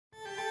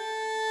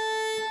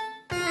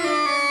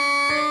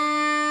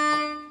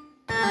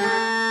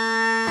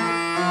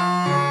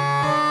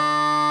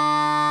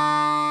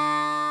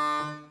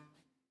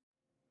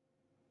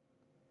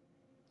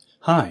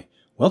Hi,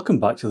 welcome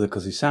back to the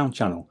XII Sound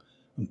channel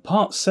and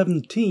part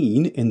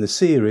 17 in the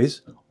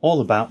series all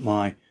about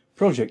my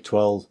Project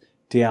 12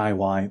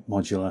 DIY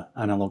modular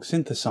analog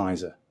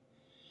synthesizer.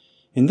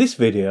 In this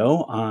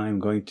video I'm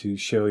going to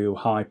show you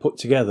how I put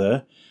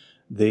together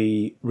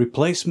the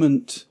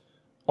replacement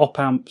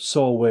op-amp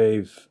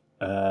saw-wave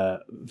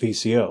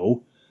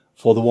VCO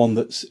for the one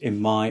that's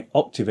in my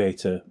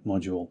Octivator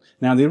module.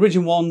 Now the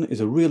original one is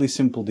a really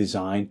simple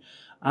design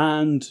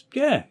and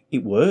yeah,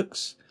 it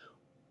works.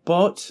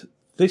 But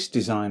this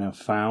design I've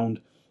found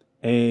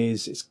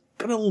it's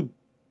got a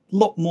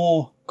lot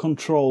more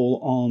control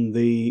on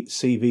the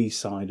CV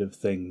side of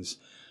things.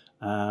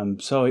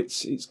 So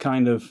it's a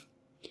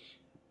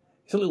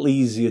little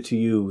easier to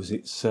use.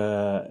 It's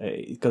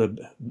got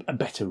a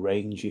better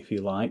range, if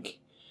you like.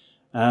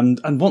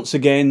 And once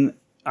again,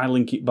 I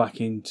link it back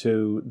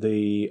into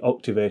the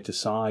Octivator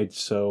side,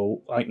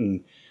 so I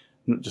can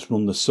not just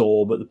run the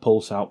saw, but the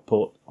pulse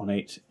output on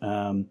it.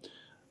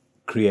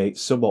 Create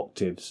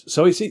sub-octaves.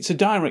 So it's a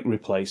direct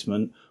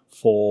replacement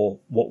for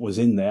what was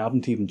in there. I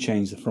haven't even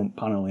changed the front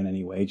panel in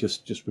any way,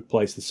 just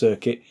replaced the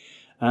circuit.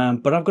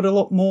 But I've got a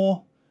lot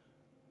more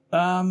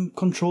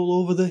control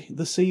over the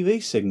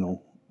CV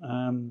signal.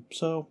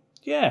 So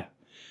yeah,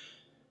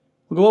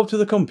 we'll go over to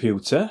the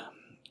computer.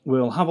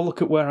 We'll have a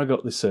look at where I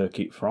got the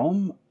circuit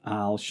from.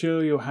 I'll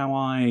show you how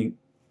I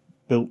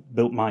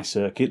built my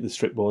circuit, the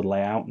stripboard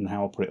layout, and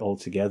how I put it all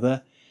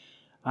together.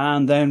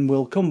 And then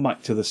we'll come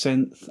back to the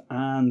synth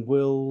and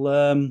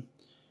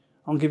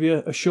I'll give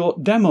you a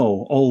short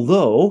demo.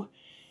 Although,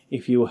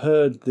 if you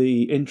heard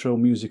the intro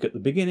music at the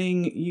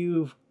beginning,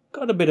 you've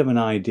got a bit of an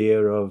idea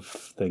of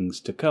things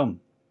to come.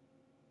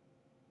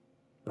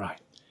 Right,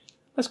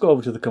 let's go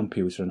over to the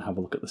computer and have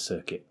a look at the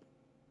circuit.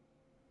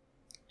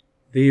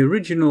 The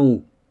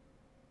original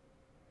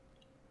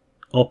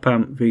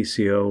op-amp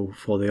VCO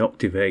for the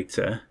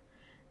Octivator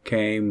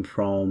came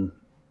from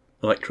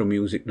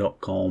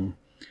electromusic.com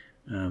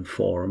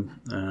forum,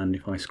 and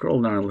if I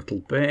scroll down a little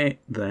bit,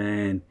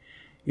 then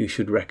you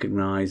should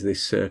recognize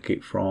this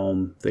circuit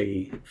from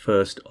the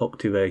first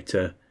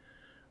Octivator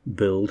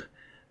build.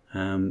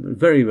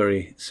 Very,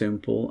 very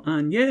simple,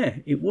 and yeah,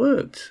 it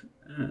worked.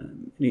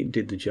 It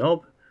did the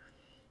job,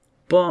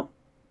 but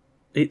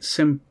with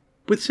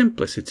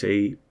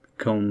simplicity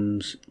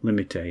comes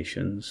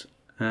limitations,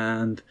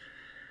 and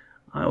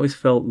I always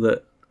felt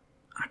that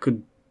I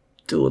could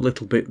do a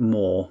little bit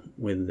more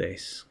with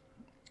this.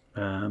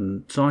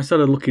 So I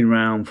started looking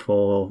around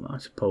for, I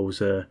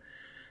suppose, a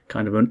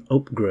kind of an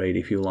upgrade,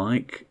 if you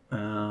like,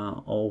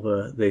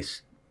 over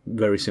this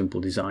very simple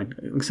design.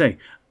 Like I say,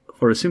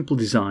 for a simple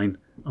design,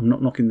 I'm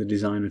not knocking the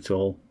design at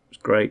all.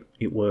 It's great,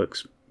 it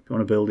works. If you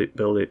want to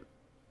build it.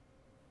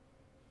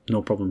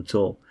 No problem at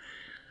all.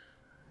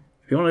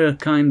 If you want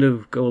to kind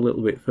of go a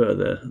little bit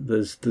further,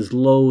 there's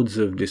loads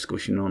of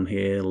discussion on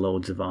here,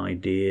 loads of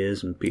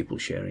ideas, and people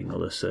sharing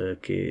other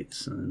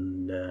circuits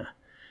and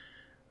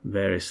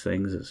various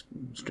things. It's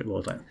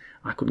stripboards.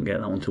 I couldn't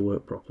get that one to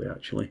work properly,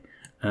 actually.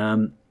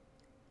 But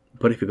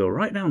if you go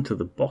right down to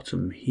the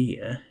bottom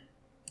here,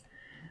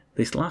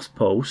 this last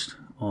post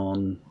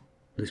on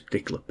this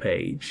particular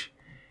page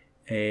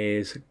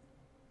is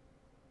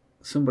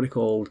somebody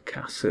called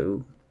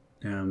Kasu,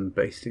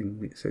 based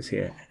in, it says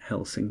here,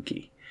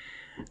 Helsinki.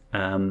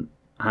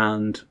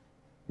 And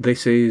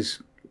this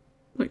is,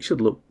 it should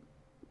look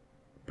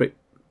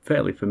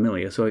fairly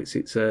familiar. So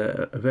it's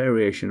a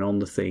variation on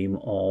the theme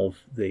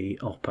of the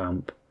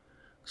op-amp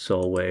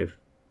saw-wave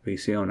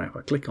VCO. Now if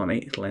I click on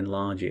it, it'll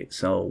enlarge it,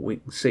 so we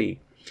can see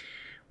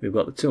we've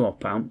got the two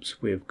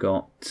op-amps, we've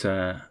got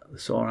the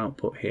saw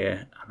output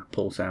here and a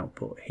pulse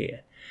output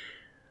here.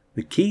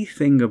 The key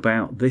thing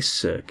about this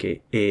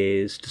circuit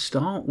is, to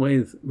start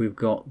with, we've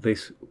got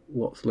this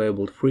what's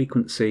labelled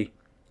frequency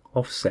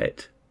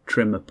offset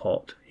trimmer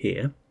pot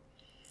here.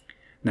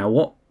 Now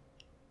what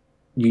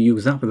you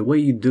use that for, the way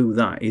you do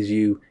that is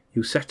you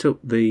set up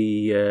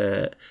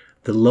the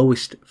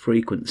lowest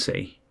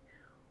frequency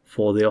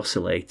for the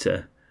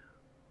oscillator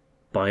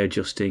by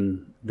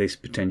adjusting this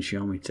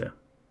potentiometer.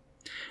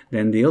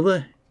 Then the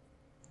other,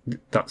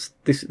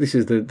 this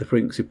is the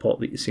frequency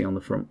pot that you see on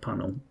the front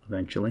panel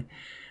eventually.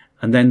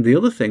 And then the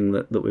other thing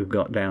that we've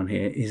got down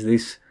here is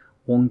this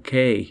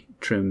 1K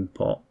trim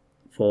pot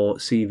for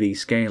CV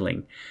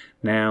scaling.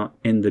 Now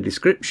in the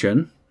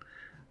description,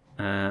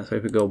 so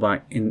if we go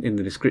back in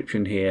the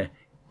description here,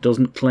 it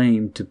doesn't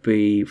claim to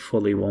be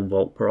fully 1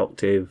 volt per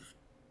octave,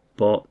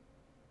 but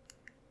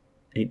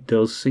it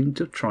does seem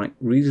to track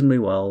reasonably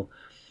well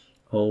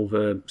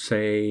over,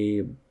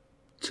 say,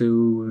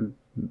 2,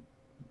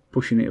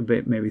 pushing it a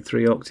bit, maybe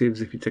 3 octaves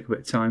if you take a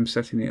bit of time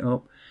setting it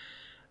up.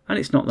 And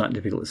it's not that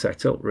difficult to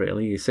set up,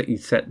 really. You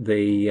set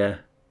the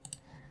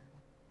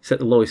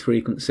lowest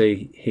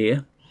frequency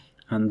here,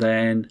 and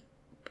then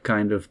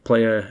kind of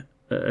play a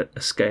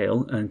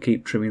scale and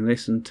keep trimming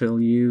this until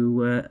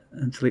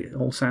it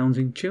all sounds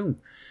in tune.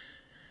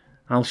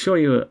 I'll show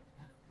you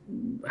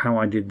how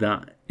I did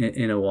that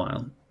in a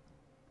while.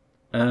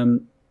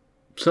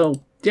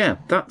 So yeah,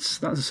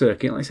 that's a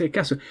circuit. Like I say,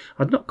 Castle.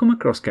 I'd not come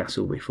across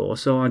Castle before,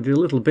 so I did a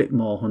little bit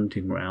more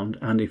hunting around.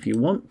 And if you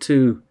want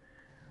to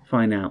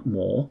find out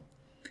more,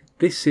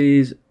 this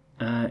is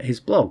his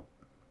blog,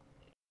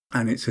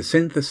 and it's a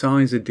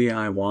synthesizer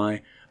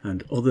DIY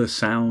and other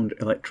sound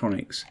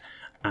electronics.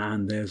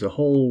 And there's a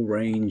whole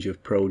range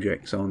of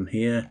projects on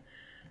here,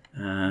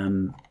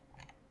 and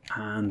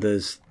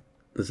there's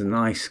a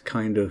nice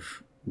kind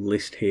of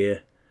list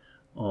here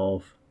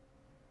of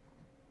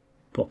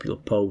popular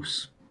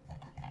posts.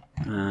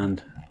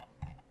 And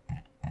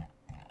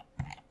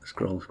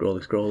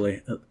scrolly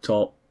at the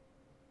top,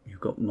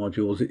 you've got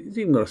modules. It's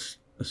even got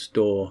a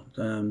store,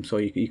 so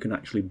you can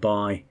actually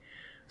buy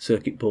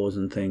circuit boards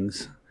and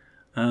things.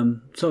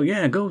 So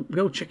yeah,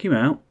 go check him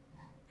out.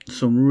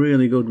 Some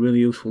really good, really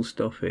useful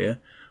stuff here.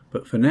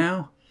 But for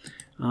now,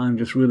 I'm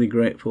just really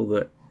grateful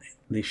that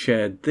they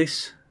shared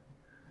this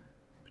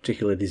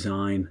particular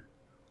design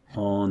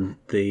on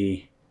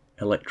the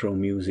Electro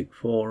Music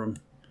forum.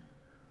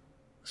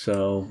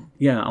 So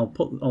yeah, I'll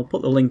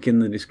put the link in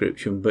the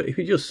description. But if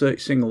you just search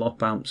single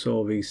op amps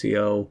or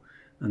VCO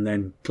and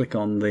then click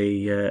on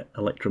the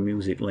Electro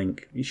Music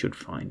link, you should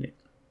find it.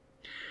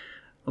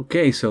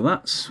 Okay, so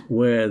that's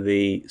where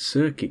the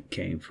circuit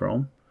came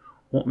from.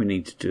 What we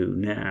need to do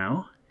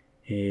now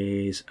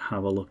is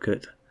have a look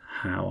at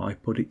how I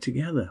put it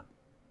together.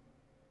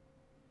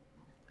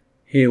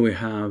 Here we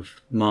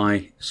have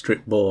my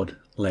strip board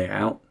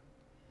layout.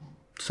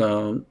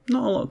 So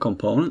not a lot of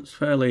components,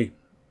 fairly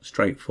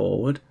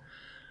straightforward.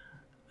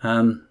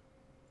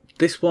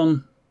 This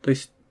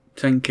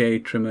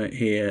 10K trimmer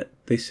here,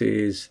 this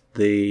is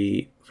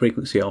the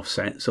frequency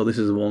offset. So this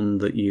is the one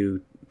that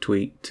you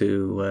tweak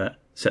to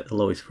set the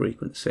lowest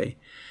frequency.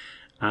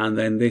 And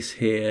then this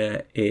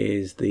here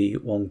is the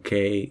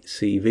 1K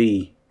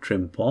CV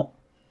trim pot.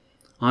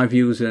 I've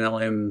used an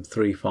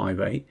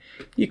LM358.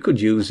 You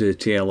could use a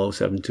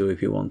TL072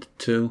 if you wanted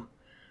to.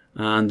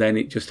 And then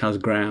it just has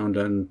ground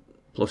and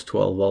plus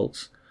 12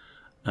 volts.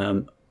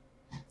 Of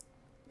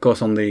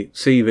course, on the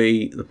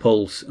CV, the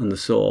pulse and the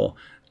saw,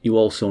 you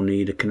also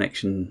need a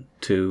connection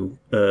to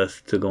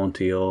earth to go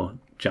onto your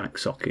jack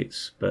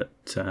sockets. But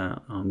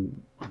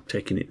I'm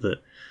taking it that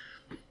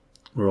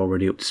we're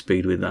already up to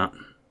speed with that.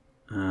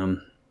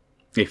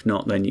 If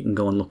not, then you can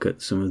go and look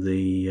at some of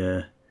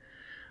the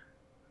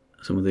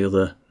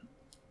other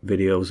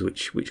videos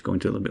which go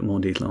into a little bit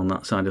more detail on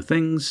that side of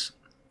things.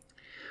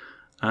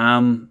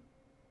 And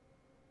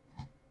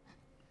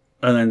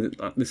then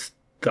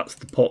that's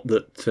the pot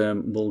that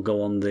will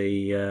go on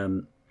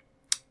the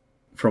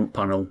front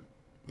panel,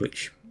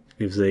 which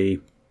gives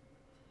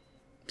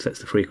sets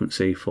the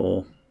frequency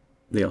for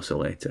the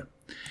oscillator.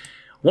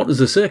 What does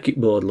the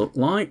circuit board look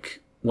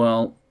like?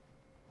 Well,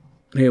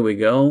 here we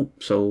go.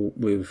 So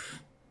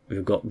we've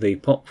got the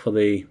pot for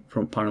the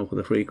front panel for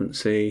the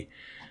frequency.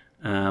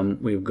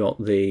 We've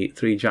got the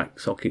 3 jack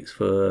sockets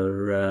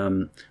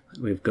for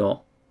we've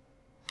got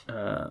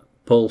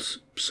pulse,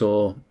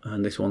 saw,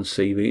 and this one's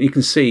CV. You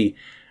can see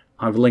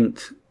I've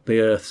linked the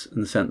earths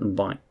and sent them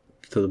back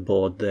to the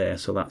board there,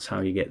 so that's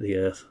how you get the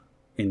earth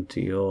into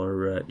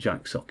your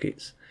jack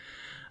sockets.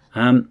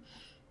 If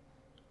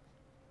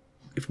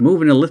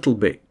moving a little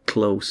bit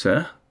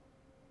closer,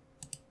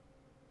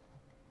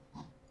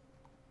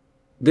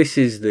 this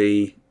is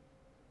the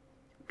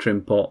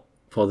trim pot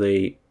for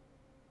the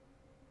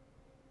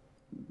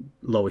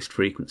lowest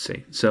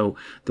frequency. So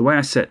the way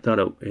I set that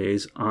up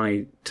is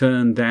I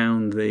turn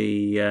down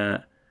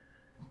the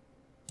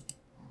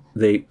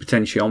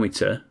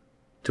potentiometer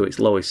to its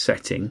lowest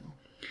setting,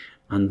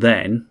 and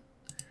then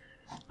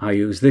I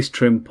use this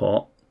trim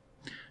pot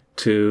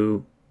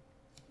to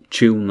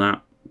tune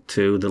that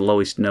to the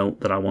lowest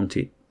note that I want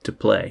it to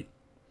play,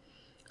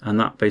 and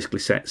that basically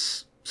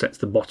sets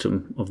the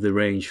bottom of the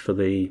range for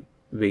the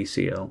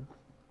VCO.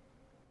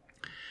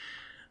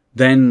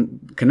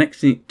 Then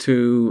connecting it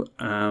to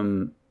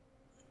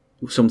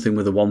something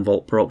with a 1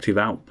 volt per octave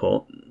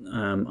output,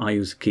 I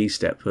use a key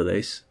step for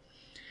this.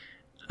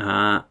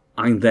 I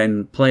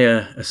then play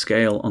a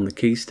scale on the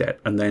key step,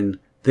 and then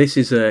this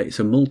is it's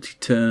a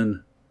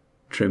multi-turn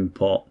trim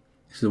pot.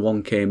 This is a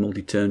 1K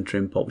multi-turn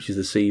trim pot, which is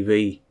the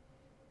CV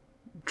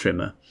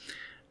trimmer,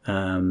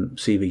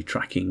 CV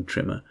tracking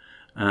trimmer,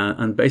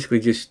 and basically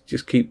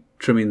just keep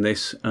trimming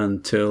this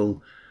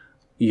until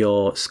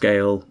your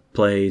scale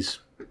plays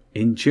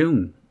in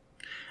tune,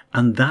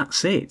 and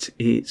that's it.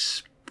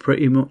 It's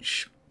pretty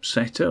much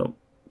set up.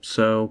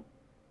 So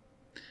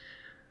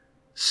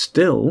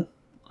still,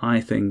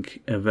 I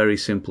think a very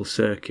simple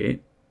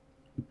circuit,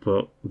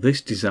 but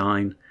this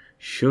design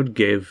should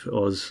give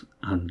us,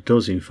 and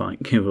does in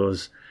fact give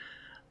us,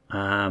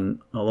 a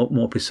lot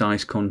more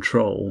precise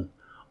control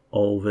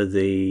over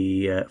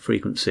the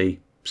frequency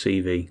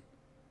CV.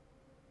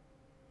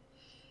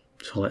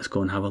 So let's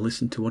go and have a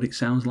listen to what it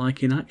sounds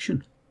like in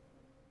action.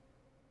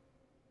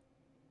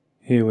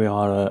 Here we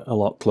are a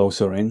lot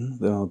closer in.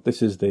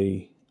 This is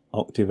the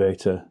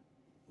Octivator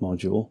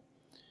module.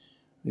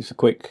 It's a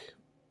quick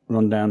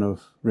rundown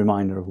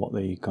reminder of what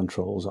the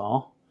controls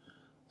are.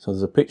 So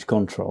there's a pitch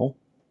control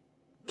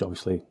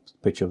obviously the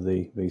pitch of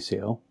the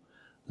VCO.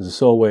 There's a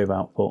saw wave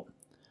output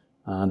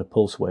and a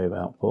pulse wave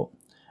output,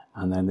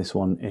 and then this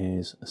one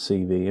is a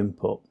CV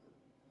input.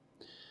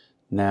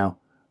 Now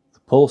the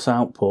pulse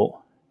output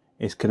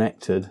is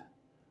connected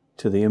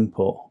to the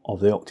input of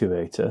the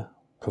octivator,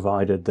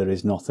 provided there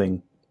is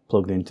nothing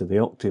plugged into the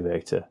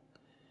octivator.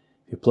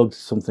 If you plug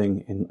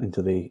something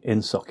into the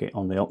in socket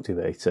on the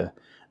octivator,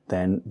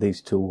 then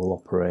these two will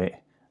operate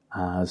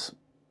as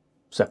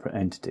separate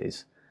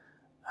entities.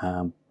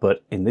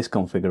 But in this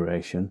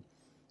configuration,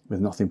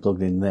 with nothing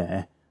plugged in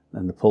there,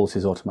 then the pulse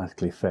is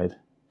automatically fed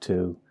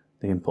to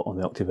the input on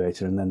the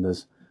octivator, and then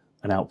there's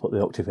an output of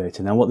the octivator.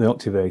 Now what the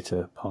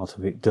octivator part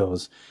of it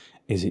does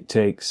is it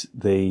takes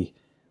the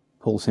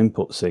pulse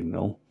input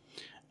signal,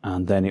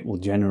 and then it will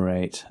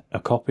generate a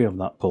copy of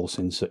that pulse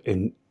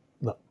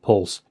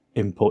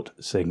input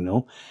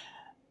signal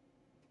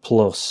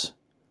plus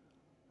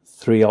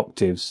 3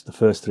 octaves, the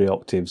first 3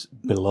 octaves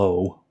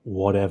below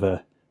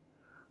whatever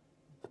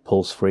the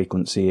pulse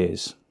frequency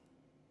is.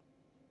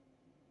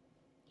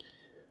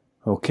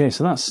 Okay,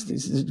 so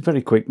it's a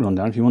very quick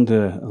rundown. If you want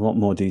a lot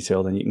more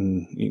detail, then you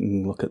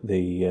can look at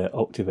the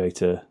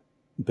octivator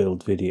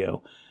build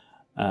video.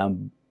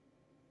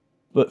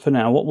 But for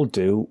now, what we'll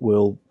do,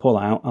 we'll pull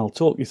out. I'll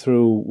talk you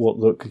through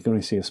you're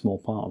going to see a small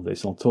part of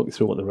this. I'll talk you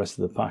through what the rest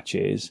of the patch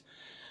is,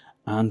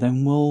 and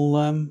then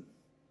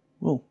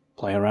we'll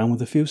play around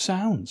with a few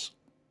sounds.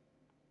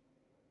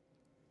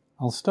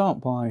 I'll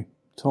start by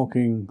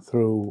talking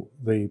through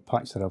the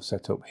patch that I've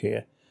set up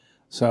here.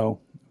 So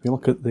if you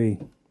look at the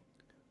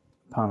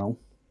panel,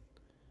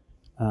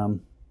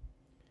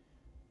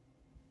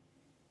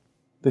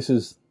 this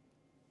is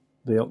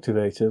the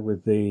octivator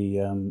with the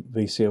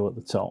VCO at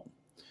the top.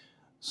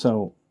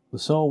 So the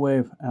saw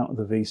wave out of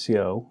the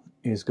VCO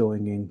is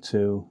going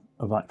into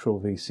a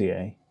Vactral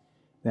VCA.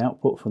 The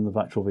output from the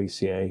Vactral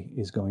VCA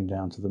is going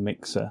down to the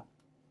mixer.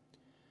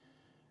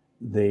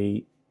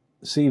 The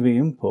CV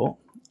input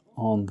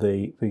on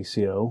the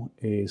VCO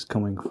is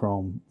coming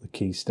from the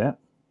key step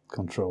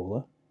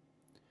controller.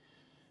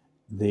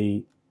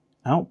 The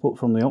output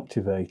from the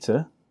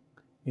octivator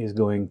is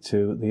going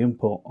to the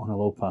input on a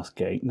low pass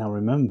gate. Now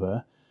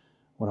remember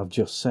what I've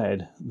just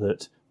said,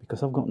 that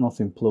because I've got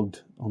nothing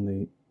plugged on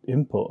the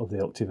input of the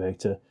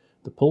octivator,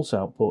 the pulse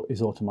output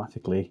is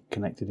automatically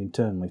connected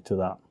internally to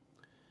that.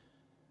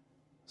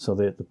 So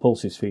the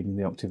pulse is feeding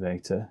the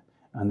octivator,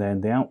 and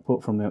then the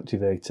output from the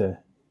octivator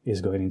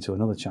is going into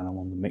another channel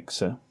on the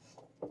mixer.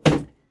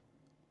 And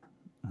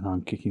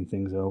I'm kicking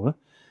things over.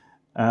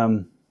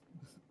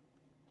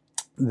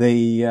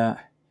 The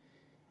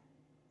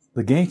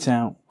gate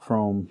out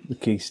from the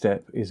key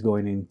step is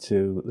going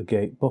into the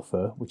gate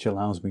buffer, which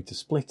allows me to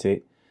split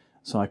it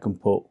so I can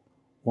put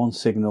one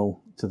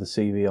signal to the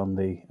CV on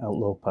the out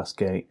low pass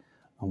gate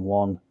and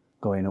one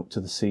going up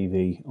to the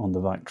CV on the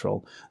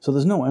Vactral. So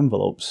there's no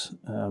envelopes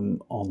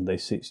on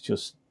this. It's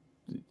just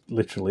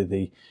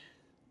literally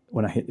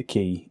when I hit the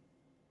key,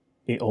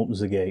 it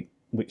opens the gate,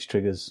 which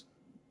triggers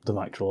the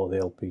Vactral or the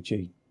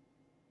LPG.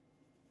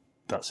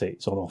 That's it,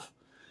 it's on off.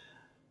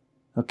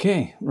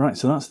 Okay, right,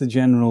 so that's the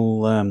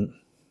general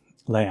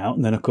layout.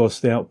 And then of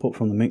course the output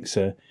from the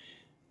mixer,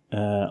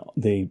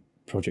 the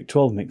Project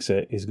 12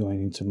 mixer, is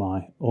going into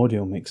my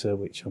audio mixer,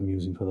 which I'm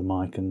using for the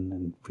mic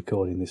and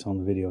recording this on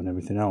the video and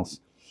everything else.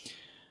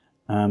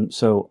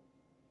 So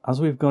as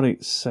we've got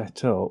it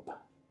set up,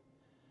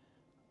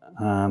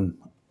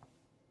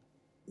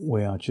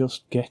 we are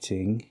just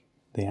getting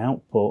the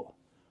output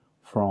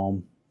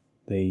from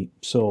the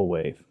saw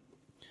wave.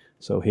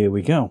 So here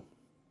we go.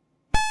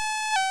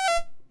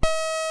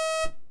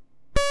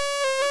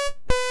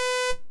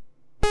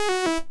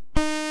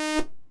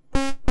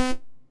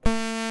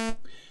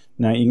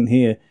 Now you can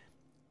hear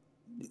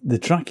the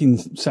tracking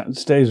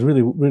stays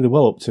really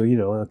well up to, you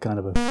know, a kind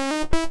of a...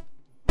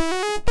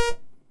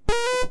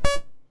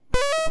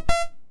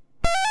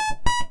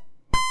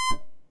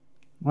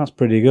 That's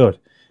pretty good.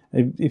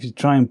 If you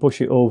try and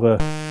push it over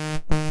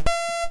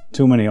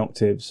too many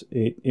octaves,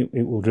 it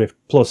will drift.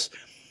 Plus,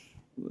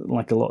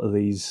 like a lot of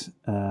these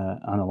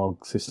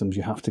analog systems,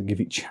 you have to give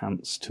it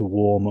chance to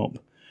warm up.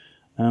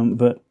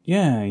 But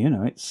yeah, you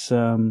know, it's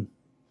kind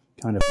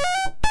of...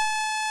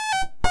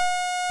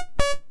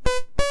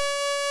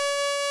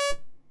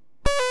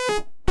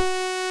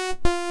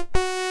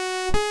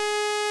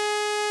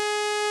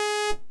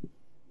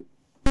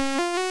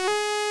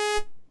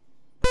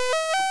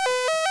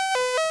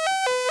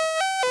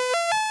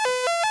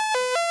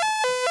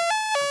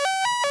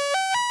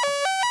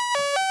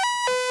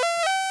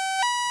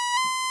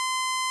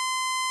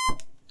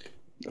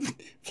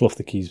 Fluff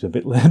the keys a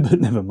bit there,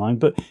 but never mind.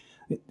 But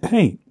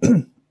hey,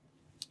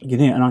 you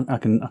know, and I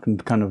can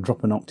kind of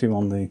drop an octave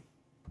on the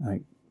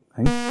thing.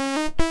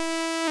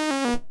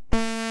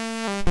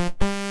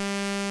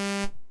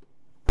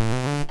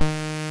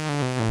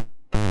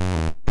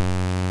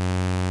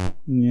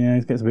 Yeah,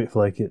 it gets a bit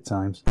flaky at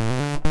times.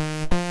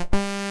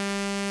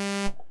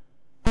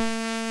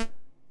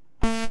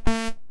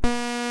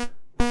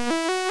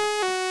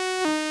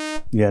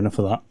 Yeah, enough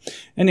of that.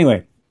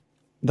 Anyway.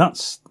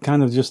 that's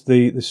kind of just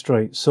the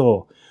straight.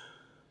 So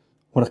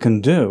what I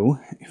can do,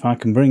 if I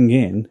can bring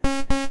in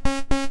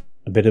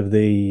a bit of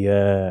the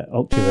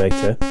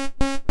octavator,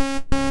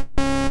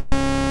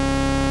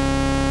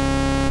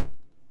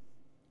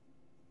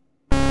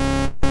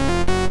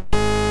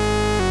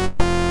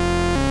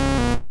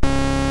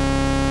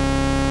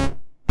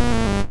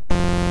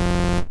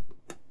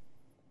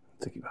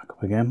 take it back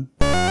up again.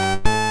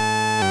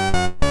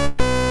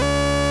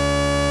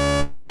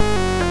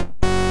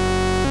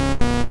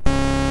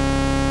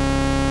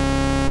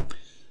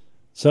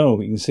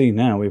 So you can see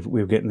now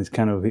we're getting this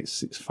kind of,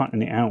 it's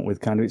fattening it out with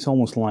kind of, it's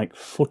almost like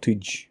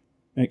footage,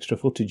 extra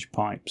footage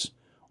pipes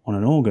on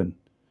an organ.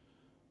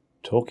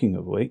 Talking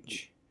of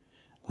which,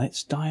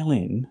 let's dial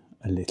in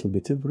a little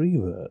bit of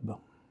reverb.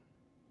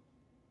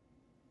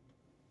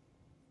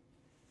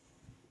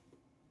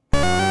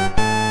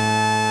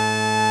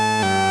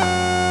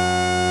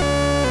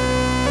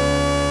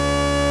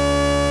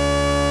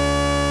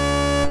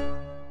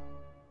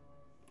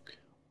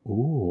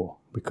 Ooh,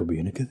 we could be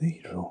in a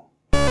cathedral.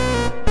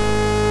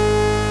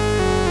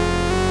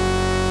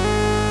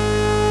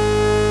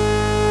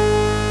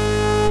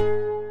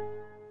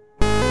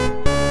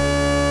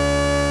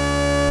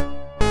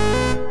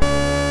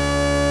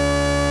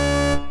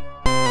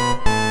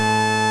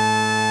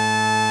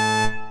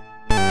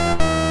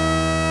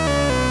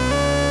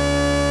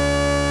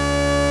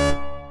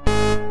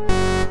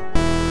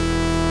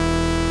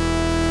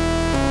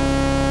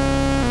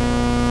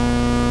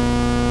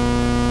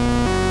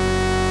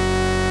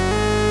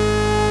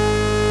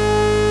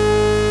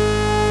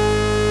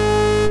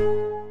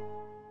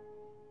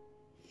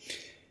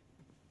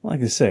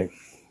 Like I say,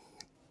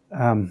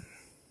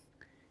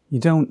 you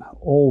don't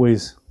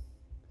always,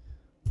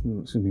 it's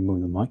going to be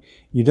moving the mic,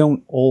 you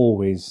don't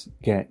always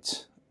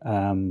get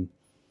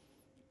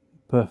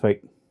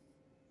perfect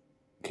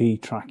key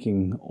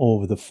tracking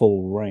over the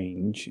full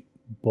range,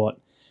 but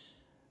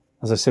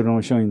as I said when I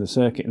was showing the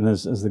circuit, and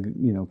as the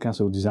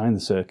Casso designed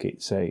the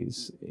circuit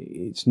says,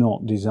 it's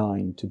not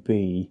designed to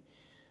be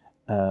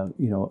a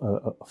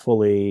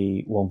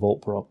fully 1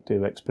 volt per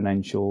octave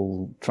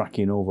exponential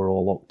tracking over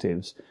all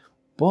octaves.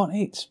 But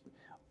it's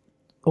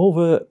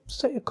over,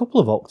 say, a couple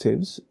of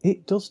octaves,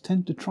 it does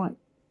tend to track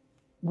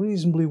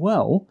reasonably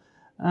well,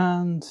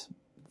 and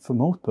for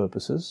most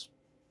purposes,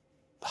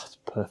 that's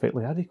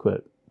perfectly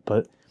adequate.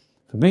 But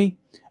for me,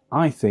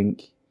 I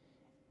think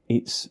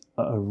it's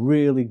a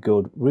really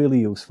good, really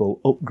useful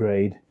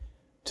upgrade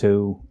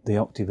to the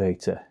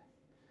octavator.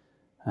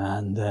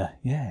 And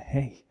yeah,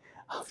 hey,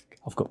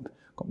 I've got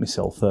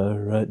myself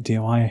a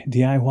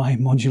DIY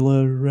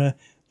modular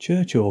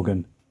church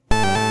organ.